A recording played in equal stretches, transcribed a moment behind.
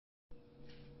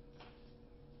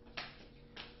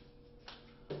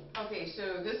Okay,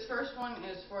 so this first one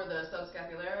is for the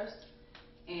subscapularis,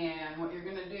 and what you're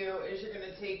going to do is you're going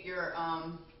to take your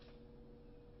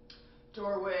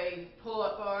doorway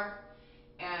pull-up bar,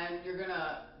 and you're going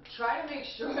to try to make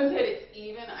sure that it's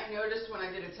even. I noticed when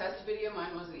I did a test video,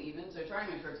 mine wasn't even, so try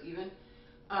to make sure it's even,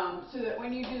 so that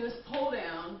when you do this pull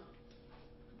down,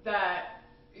 that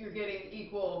you're getting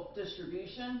equal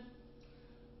distribution.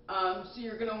 So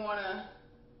you're going to want to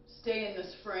stay in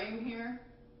this frame here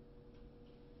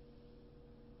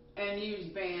and use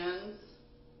bands.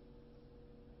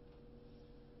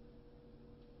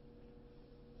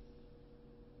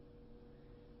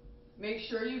 Make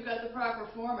sure you've got the proper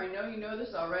form. I know you know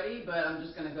this already, but I'm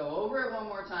just going to go over it one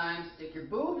more time. Stick your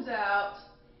boobs out,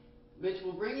 which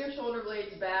will bring your shoulder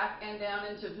blades back and down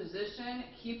into position.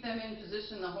 Keep them in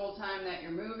position the whole time that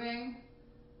you're moving,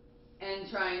 and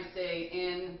try and stay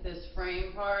in this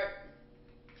frame part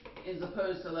as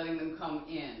opposed to letting them come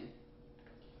in.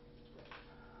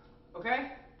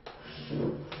 Okay?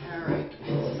 All right.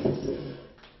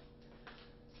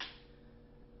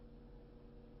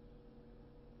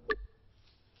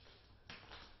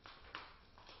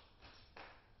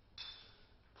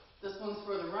 This one's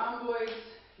for the rhomboids.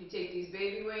 You take these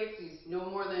baby weights, these no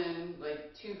more than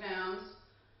like 2 pounds.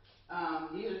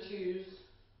 These are 2s.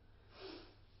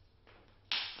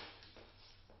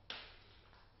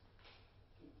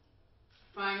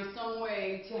 Find some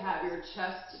way to have your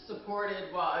chest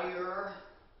supported while you're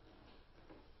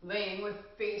laying with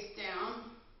face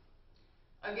down.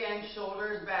 Again,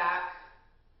 shoulders back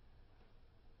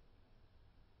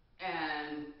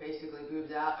and basically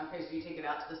boobs out. Okay, so you take it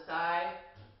out to the side,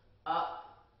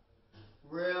 up,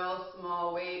 real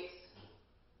small weights.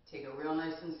 Take it real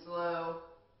nice and slow.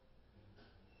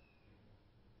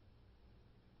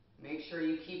 Make sure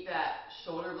you keep that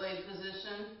shoulder blade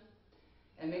position,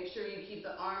 and make sure you keep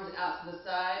the arms out to the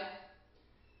side,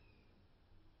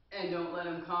 and don't let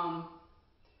them come,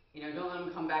 don't let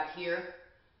them come back here.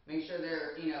 Make sure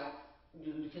they're,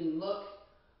 you can look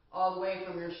all the way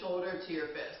from your shoulder to your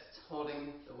fist,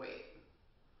 holding the weight.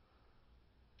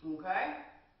 Okay?